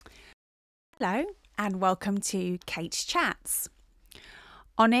Hello and welcome to Kate's Chats.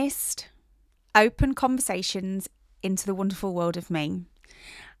 Honest, open conversations into the wonderful world of me.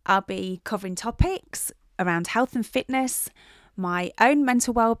 I'll be covering topics around health and fitness, my own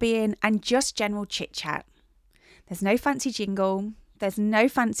mental well-being and just general chit-chat. There's no fancy jingle, there's no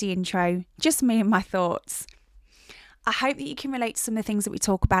fancy intro, just me and my thoughts. I hope that you can relate to some of the things that we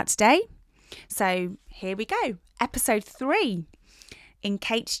talk about today. So here we go, episode 3 in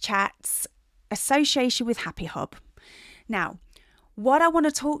Kate's Chats, association with Happy Hub. Now, what I want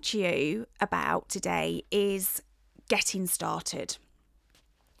to talk to you about today is getting started.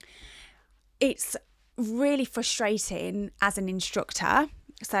 It's really frustrating as an instructor.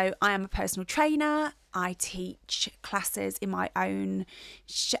 So I am a personal trainer. I teach classes in my own,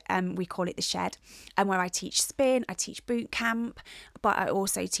 we call it the shed, and where I teach spin, I teach boot camp, but I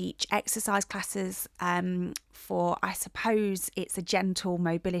also teach exercise classes for, I suppose it's a gentle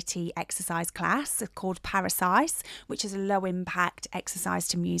mobility exercise class called Parasice, which is a low impact exercise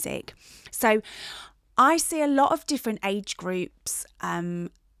to music. So I see a lot of different age groups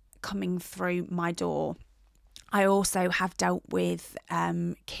coming through my door. I also have dealt with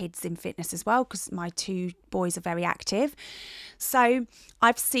kids in fitness as well because my 2 boys are very active. So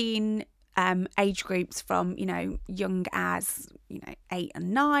I've seen age groups from, young as, 8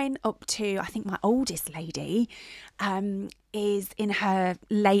 and 9 up to, I think my oldest lady is in her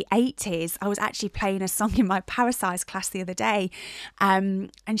late 80s. I was actually playing a song in my Parasice class the other day and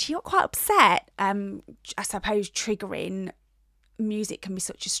she got quite upset, I suppose triggering music can be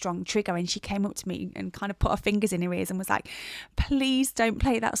such a strong trigger, and she came up to me and kind of put her fingers in her ears and was like, please don't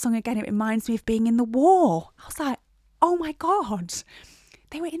play that song again, it reminds me of being in the war. I was like, oh my god,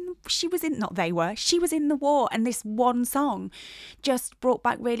 she was in the war, and this one song just brought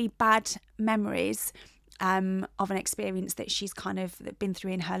back really bad memories of an experience that she's kind of been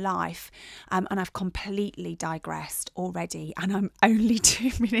through in her life, and I've completely digressed already, and I'm only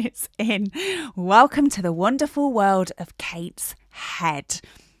 2 minutes in. Welcome to the wonderful world of Kate's head.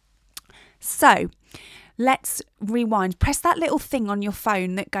 So let's rewind. Press that little thing on your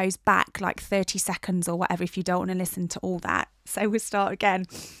phone that goes back like 30 seconds or whatever if you don't want to listen to all that. So we'll start again.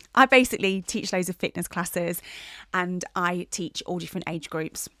 I basically teach loads of fitness classes and I teach all different age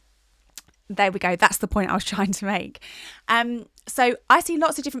groups. There we go. That's the point I was trying to make. So I see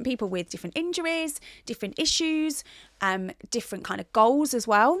lots of different people with different injuries, different issues, different kind of goals as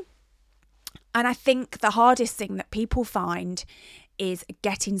well. And I think the hardest thing that people find is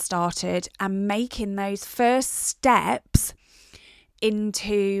getting started and making those first steps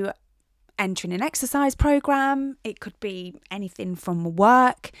into entering an exercise program. It could be anything from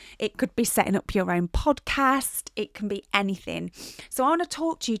work. It could be setting up your own podcast. It can be anything. So I want to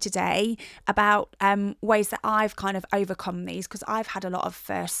talk to you today about ways that I've kind of overcome these, because I've had a lot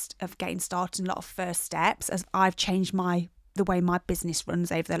of getting started and a lot of first steps as I've changed the way my business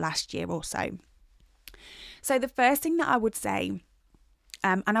runs over the last year or so. So the first thing that I would say,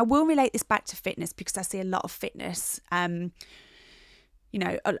 and I will relate this back to fitness because I see a lot of fitness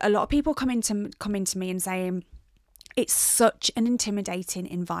a lot of people come into me and saying it's such an intimidating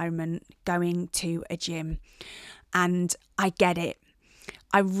environment going to a gym, and I get it.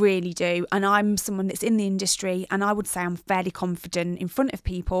 I really do. And I'm someone that's in the industry, and I would say I'm fairly confident in front of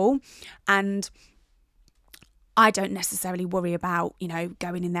people, and I don't necessarily worry about,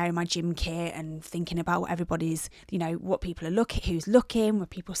 going in there in my gym kit and thinking about what everybody's, what people are who's looking, were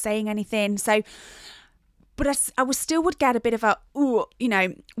people saying anything. So but I still would get a bit of a,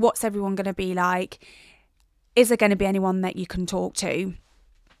 what's everyone going to be like? Is there going to be anyone that you can talk to?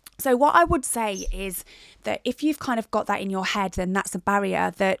 So what I would say is that if you've kind of got that in your head, then that's a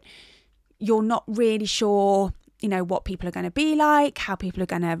barrier that you're not really sure, what people are going to be like, how people are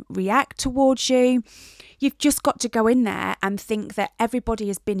going to react towards you. You've just got to go in there and think that everybody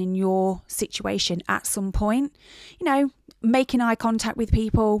has been in your situation at some point, making eye contact with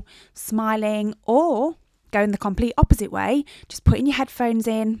people, smiling, or going the complete opposite way, just putting your headphones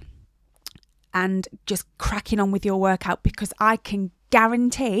in and just cracking on with your workout, because I can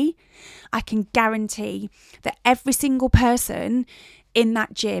guarantee that every single person in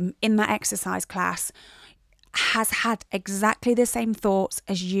that gym, in that exercise class, has had exactly the same thoughts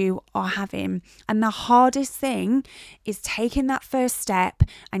as you are having. And the hardest thing is taking that first step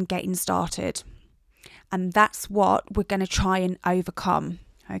and getting started. And that's what we're going to try and overcome.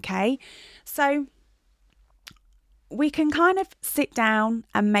 Okay, so we can kind of sit down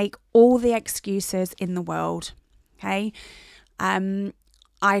and make all the excuses in the world. Okay,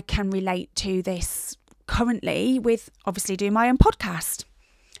 I can relate to this currently with obviously doing my own podcast.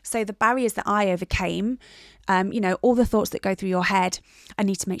 So the barriers that I overcame, all the thoughts that go through your head, I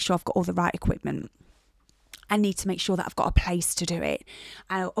need to make sure I've got all the right equipment. I need to make sure that I've got a place to do it.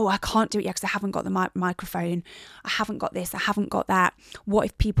 I can't do it yet because I haven't got the microphone. I haven't got this. I haven't got that. What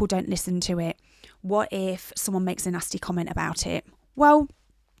if people don't listen to it? What if someone makes a nasty comment about it? Well,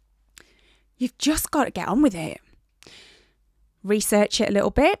 you've just got to get on with it. Research it a little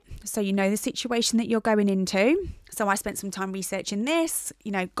bit so you know the situation that you're going into. So I spent some time researching this,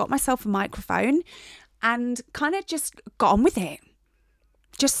 got myself a microphone and kind of just got on with it.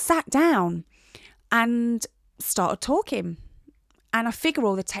 Just sat down and started talking. And I figure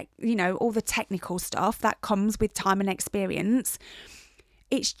all the technical stuff that comes with time and experience.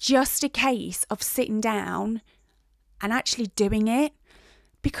 It's just a case of sitting down and actually doing it,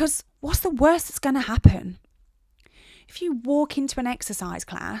 because what's the worst that's going to happen? If you walk into an exercise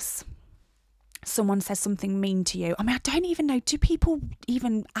class, someone says something mean to you. I mean, I don't even know, do people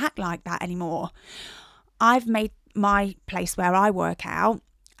even act like that anymore? I've made my place where I work out,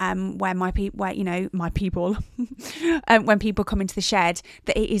 when people come into the shed,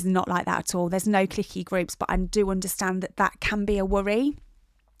 that it is not like that at all. There's no cliquey groups, but I do understand that can be a worry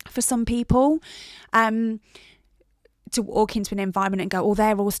for some people. To walk into an environment and go, oh,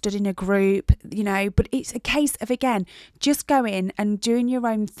 they're all stood in a group, but it's a case of, again, just going and doing your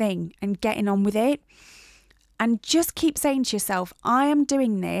own thing and getting on with it. And just keep saying to yourself, I am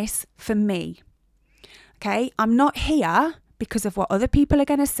doing this for me. Okay, I'm not here because of what other people are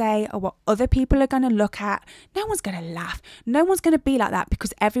going to say or what other people are going to look at. No one's going to laugh. No one's going to be like that,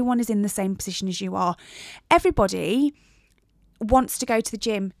 because everyone is in the same position as you are. Everybody wants to go to the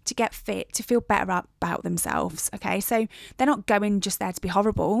gym to get fit, to feel better about themselves. Okay, so they're not going just there to be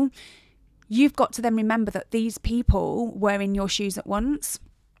horrible. You've got to then remember that these people were in your shoes at once.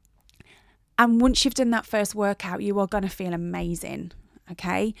 And once you've done that first workout, you are going to feel amazing.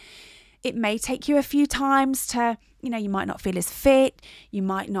 Okay, it may take you a few times to, you might not feel as fit. You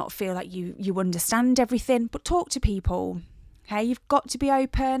might not feel like you understand everything, but talk to people. Okay, you've got to be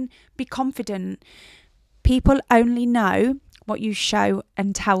open, be confident. People only know what you show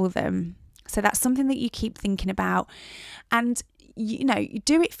and tell them. So that's something that you keep thinking about. And, you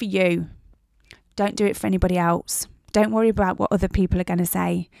do it for you. Don't do it for anybody else. Don't worry about what other people are going to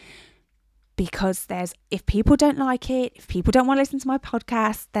say. Because if people don't like it, if people don't want to listen to my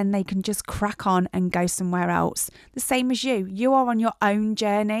podcast, then they can just crack on and go somewhere else. The same as you. You are on your own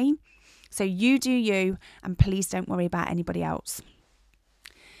journey. So you do you, and please don't worry about anybody else.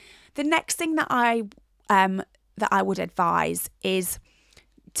 The next thing that I would advise is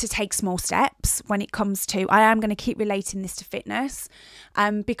to take small steps when it comes to, I am going to keep relating this to fitness,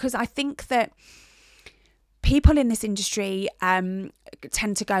 because I think that people in this industry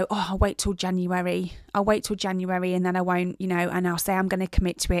tend to go, I'll wait till January and then I won't, and I'll say I'm going to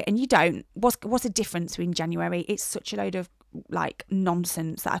commit to it. And you don't. What's the difference between January? It's such a load of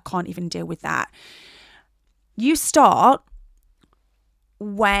nonsense that I can't even deal with that. You start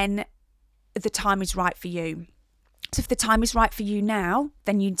when the time is right for you. So if the time is right for you now,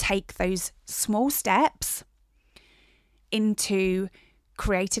 then you take those small steps into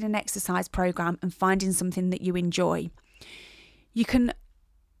creating an exercise program and finding something that you enjoy. You can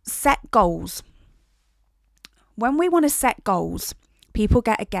set goals. When we want to set goals, people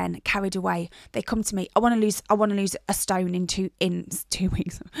get, again, carried away. They come to me, I want to lose a stone in 2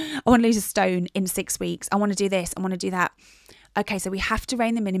 weeks. I want to lose a stone in 6 weeks. I want to do this. I want to do that. Okay, so we have to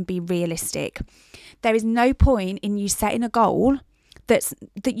rein them in and be realistic. There is no point in you setting a goal that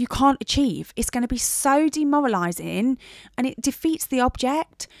you can't achieve. It's going to be so demoralising and it defeats the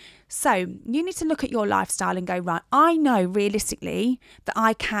object. So you need to look at your lifestyle and go, right, I know realistically that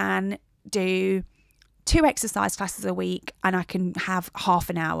I can do 2 exercise classes a week and I can have half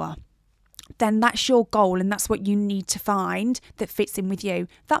an hour. Then that's your goal, and that's what you need to find that fits in with you.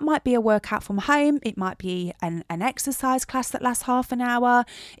 That might be a workout from home. It might be an exercise class that lasts half an hour.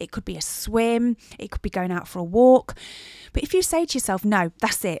 It could be a swim. It could be going out for a walk. But if you say to yourself, no,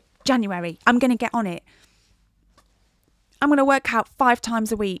 that's it, January, I'm going to get on it. I'm going to work out 5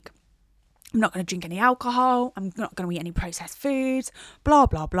 times a week. I'm not going to drink any alcohol. I'm not going to eat any processed foods, blah,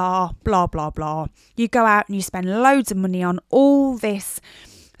 blah, blah, blah, blah, blah. You go out and you spend loads of money on all this.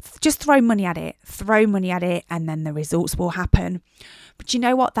 Just throw money at it, and then the results will happen. But you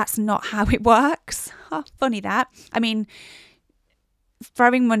know what? That's not how it works. Oh, funny that. I mean,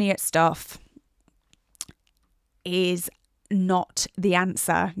 throwing money at stuff is not the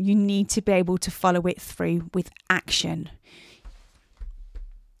answer. You need to be able to follow it through with action.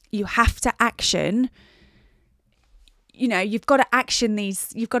 You have to action. You've got to action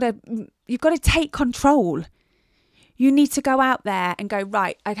these. You've got to take control. You need to go out there and go,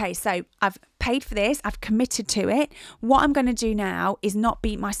 right, okay, so I've paid for this, I've committed to it. What I'm going to do now is not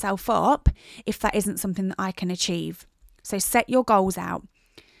beat myself up if that isn't something that I can achieve. So set your goals out.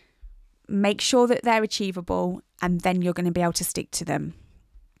 Make sure that they're achievable, and then you're going to be able to stick to them.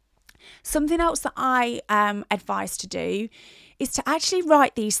 Something else that I advise to do is to actually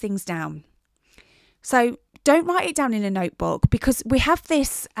write these things down. So don't write it down in a notebook, because we have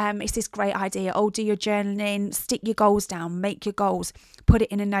this, it's this great idea, do your journaling, stick your goals down, make your goals, put it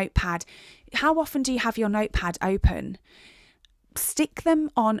in a notepad. How often do you have your notepad open? Stick them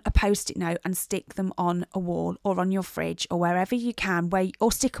on a post-it note and stick them on a wall or on your fridge or wherever you can,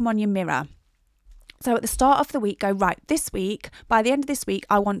 or stick them on your mirror. So at the start of the week, go, right, this week, by the end of this week,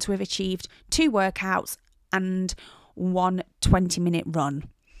 I want to have achieved 2 workouts and 1 20-minute run.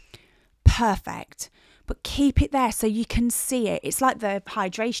 Perfect. But keep it there so you can see it. It's like the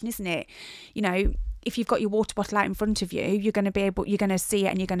hydration, isn't it? You know, if you've got your water bottle out in front of you, you're going to see it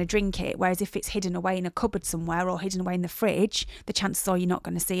and you're going to drink it. Whereas if it's hidden away in a cupboard somewhere or hidden away in the fridge, the chances are you're not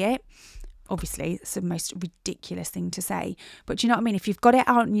going to see it. Obviously, it's the most ridiculous thing to say. But do you know what I mean? If you've got it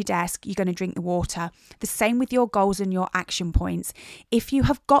out on your desk, you're going to drink the water. The same with your goals and your action points. If you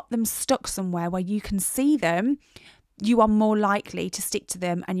have got them stuck somewhere where you can see them, you are more likely to stick to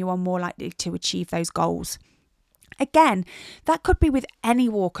them and you are more likely to achieve those goals. Again, that could be with any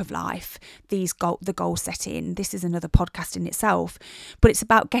walk of life, the goal setting. This is another podcast in itself, but it's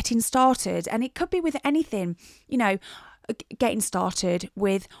about getting started. And it could be with anything, you know, getting started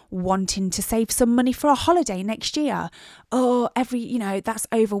with wanting to save some money for a holiday next year. That's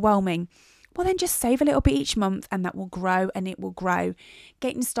overwhelming. Well, then just save a little bit each month and that will grow and it will grow.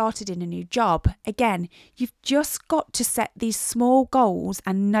 Getting started in a new job. Again, you've just got to set these small goals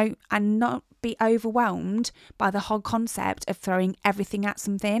and not be overwhelmed by the whole concept of throwing everything at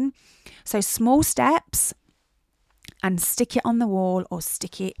something. So small steps and stick it on the wall or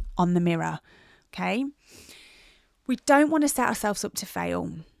stick it on the mirror. Okay. We don't want to set ourselves up to fail.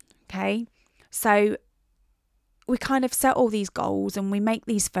 Okay. So we kind of set all these goals and we make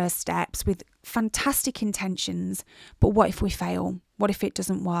these first steps with fantastic intentions. But what if we fail? What if it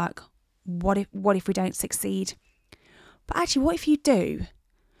doesn't work? What if we don't succeed? But actually, what if you do?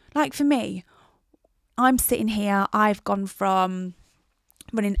 Like for me, I'm sitting here, I've gone from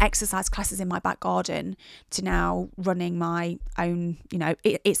running exercise classes in my back garden to now running my own,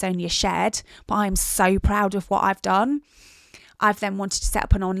 it's only a shed, but I'm so proud of what I've done. I've then wanted to set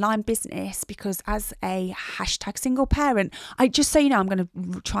up an online business because as a #single parent, just so you know, I'm going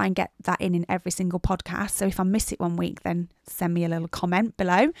to try and get that in every single podcast. So if I miss it one week, then send me a little comment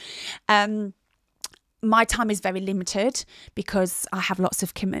below. My time is very limited because I have lots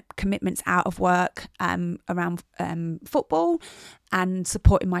of commitments out of work around football and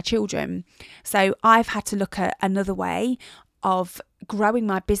supporting my children. So I've had to look at another way of growing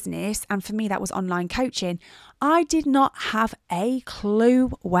my business, and for me that was online coaching. I did not have a clue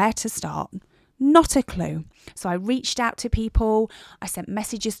where to start. Not a clue. So I reached out to people. I sent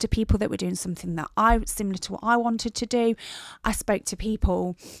messages to people that were doing something similar to what I wanted to do. I spoke to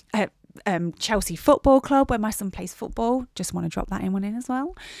people at Chelsea Football Club where my son plays football. Just want to drop that one in as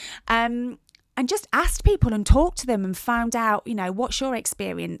well. And just asked people and talked to them and found out, what's your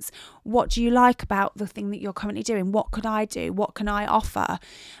experience? What do you like about the thing that you're currently doing? What could I do? What can I offer?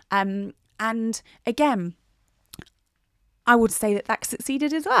 And again, I would say that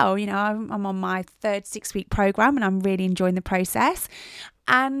succeeded as well. I'm on my 3rd 6-week program and I'm really enjoying the process.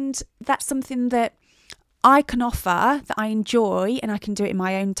 And that's something that I can offer, that I enjoy, and I can do it in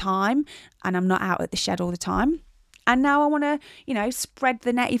my own time. And I'm not out at the shed all the time. And now I want to, spread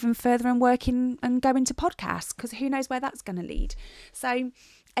the net even further and work in and go into podcasts, because who knows where that's going to lead. So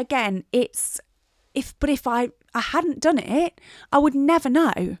again, if I hadn't done it, I would never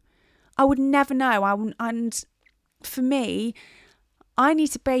know. And for me, I need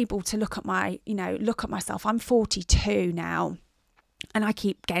to be able to look at myself. I'm 42 now, and I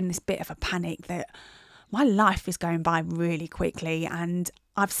keep getting this bit of a panic that my life is going by really quickly and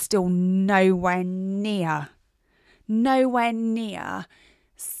I've still nowhere near,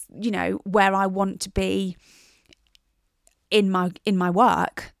 where I want to be in my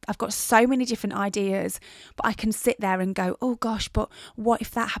work. I've got so many different ideas, but I can sit there and go, oh gosh, but what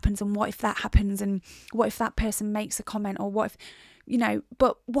if that happens, and what if that happens, and what if that person makes a comment, or what if,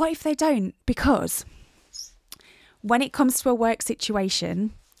 but what if they don't? Because when it comes to a work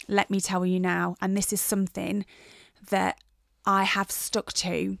situation, let me tell you now, and this is something that I have stuck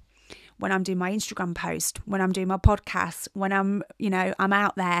to when I'm doing my Instagram post, when I'm doing my podcast, when I'm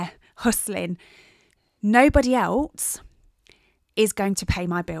out there hustling, nobody else is going to pay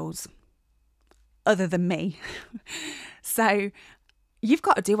my bills. other than me. So you've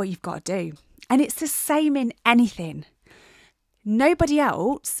got to do what you've got to do. And it's the same in anything. Nobody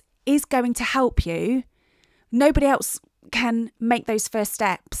else is going to help you. Nobody else can make those first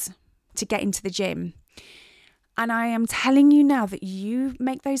steps to get into the gym. And I am telling you now that you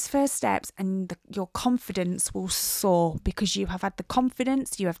make those first steps and your confidence will soar, because you have had the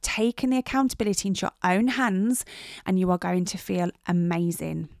confidence, you have taken the accountability into your own hands, and you are going to feel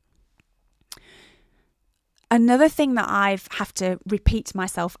amazing. Another thing that I've have to repeat to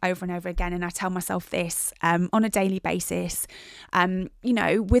myself over and over again, and I tell myself this on a daily basis,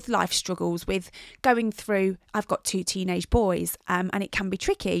 with life struggles, with going through, I've got 2 teenage boys, and it can be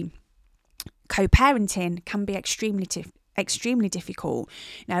tricky. Co-parenting can be extremely difficult.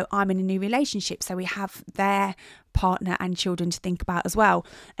 I'm in a new relationship, so we have their partner and children to think about as well.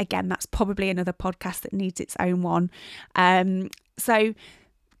 Again, that's probably another podcast that needs its own one. So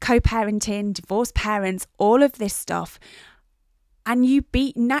co-parenting, divorced parents, all of this stuff. And you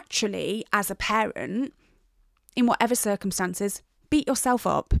naturally, as a parent, in whatever circumstances, beat yourself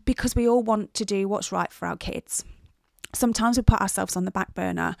up, because we all want to do what's right for our kids. Sometimes we put ourselves on the back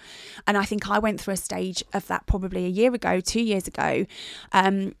burner. And I think I went through a stage of that probably 2 years ago,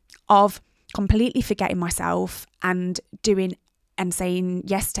 of completely forgetting myself and doing and saying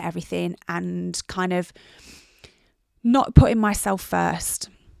yes to everything, and kind of not putting myself first.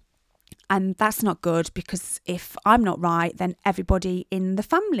 And that's not good, because if I'm not right, then everybody in the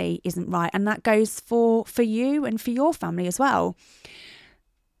family isn't right. And that goes for you and for your family as well.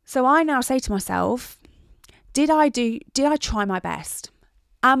 So I now say to myself, did I try my best?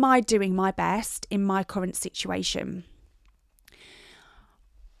 Am I doing my best in my current situation?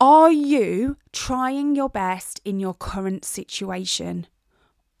 Are you trying your best in your current situation?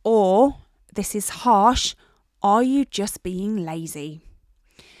 Or, this is harsh, are you just being lazy?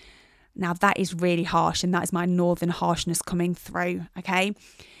 Now that is really harsh, and that is my northern harshness coming through, okay?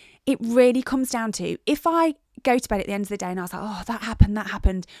 It really comes down to, if I go to bed at the end of the day and I was like, oh, that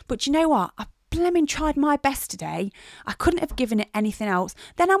happened. But you know what? I blimmin' tried my best today. I couldn't have given it anything else.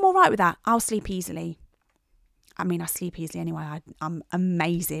 Then I'm all right with that. I'll sleep easily. I mean, I sleep easily anyway. I'm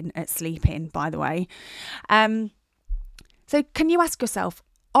amazing at sleeping, by the way. So can you ask yourself,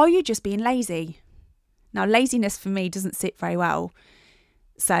 are you just being lazy? Now, laziness for me doesn't sit very well.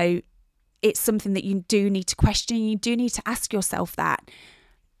 So it's something that you do need to question. You do need to ask yourself that.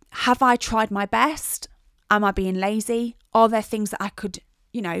 Have I tried my best? Am I being lazy? Are there things that I could,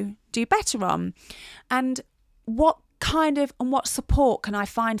 do better on? And what support can I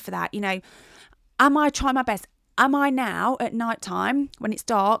find for that? Am I trying my best? Am I now at night time, when it's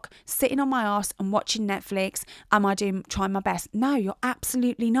dark, sitting on my arse and watching Netflix? Am I trying my best? No, you're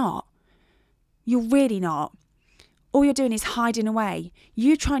absolutely not. You're really not. All you're doing is hiding away.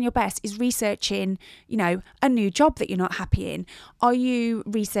 You trying your best is researching, a new job that you're not happy in. Are you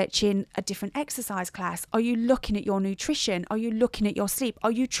researching a different exercise class? Are you looking at your nutrition? Are you looking at your sleep?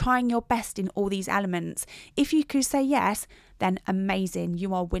 Are you trying your best in all these elements? If you could say yes, then amazing,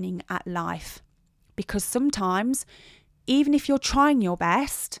 you are winning at life. Because sometimes, even if you're trying your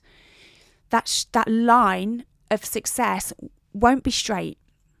best, that line of success won't be straight.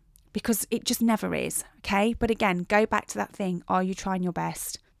 Because it just never is, okay? But again, go back to that thing. Are you trying your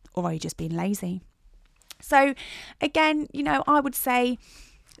best, or are you just being lazy? So again, I would say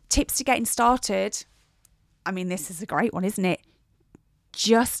tips to getting started. I mean, this is a great one, isn't it?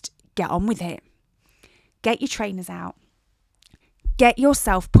 Just get on with it. Get your trainers out.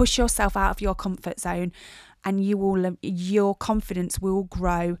 Push yourself out of your comfort zone, and your confidence will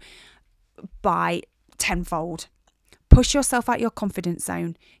grow by tenfold. Push yourself out your confidence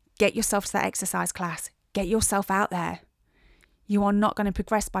zone. Get yourself to that exercise class. Get yourself out there. You are not going to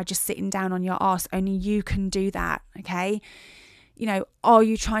progress by just sitting down on your arse. Only you can do that, okay? Are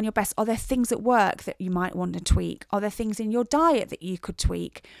you trying your best? Are there things at work that you might want to tweak? Are there things in your diet that you could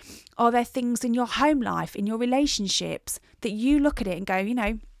tweak? Are there things in your home life, in your relationships, that you look at it and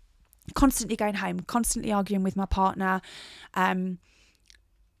go, constantly going home, constantly arguing with my partner,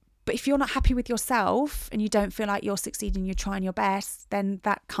 but if you're not happy with yourself and you don't feel like you're succeeding, you're trying your best, then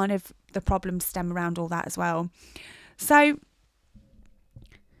that kind of the problems stem around all that as well. So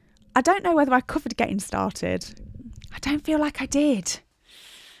I don't know whether I covered getting started. I don't feel like I did.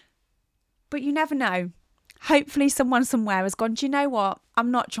 But you never know. Hopefully someone somewhere has gone, do you know what?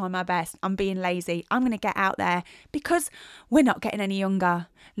 I'm not trying my best. I'm being lazy. I'm going to get out there, because we're not getting any younger.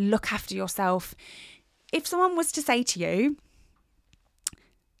 Look after yourself. If someone was to say to you,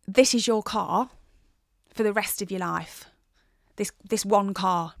 this is your car for the rest of your life, this one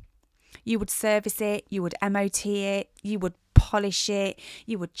car, you would service it, you would MOT it, you would polish it,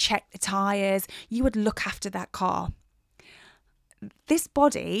 you would check the tyres, you would look after that car. This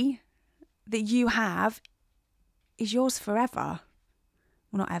body that you have is yours forever.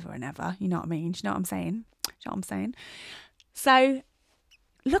 Well, not ever and ever, you know what I mean? Do you know what I'm saying? So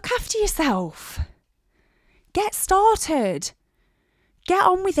look after yourself. Get started. Get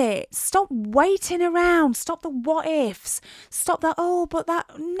on with it. Stop waiting around. Stop the what ifs. Stop the,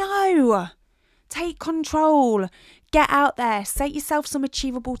 no. Take control. Get out there. Set yourself some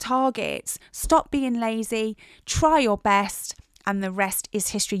achievable targets. Stop being lazy. Try your best. And the rest is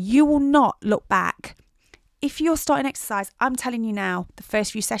history. You will not look back. If you're starting exercise, I'm telling you now, the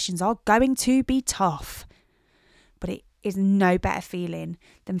first few sessions are going to be tough. But it is no better feeling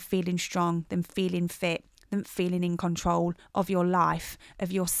than feeling strong, than feeling fit, than feeling in control of your life,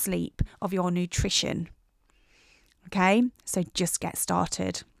 of your sleep, of your nutrition. Okay, so just get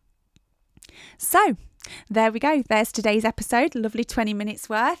started. So there we go. There's today's episode. Lovely 20 minutes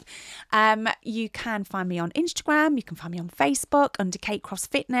worth. You can find me on Instagram. You can find me on Facebook under Kate Cross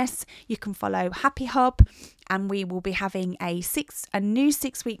Fitness. You can follow Happy Hub, and we will be having a new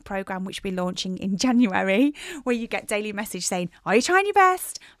 6-week program which we're launching in January, where you get daily message saying, "Are you trying your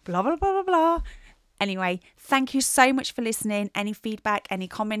best?" Blah blah blah blah blah. Anyway, thank you so much for listening. Any feedback, any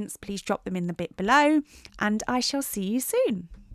comments, please drop them in the bit below, and I shall see you soon.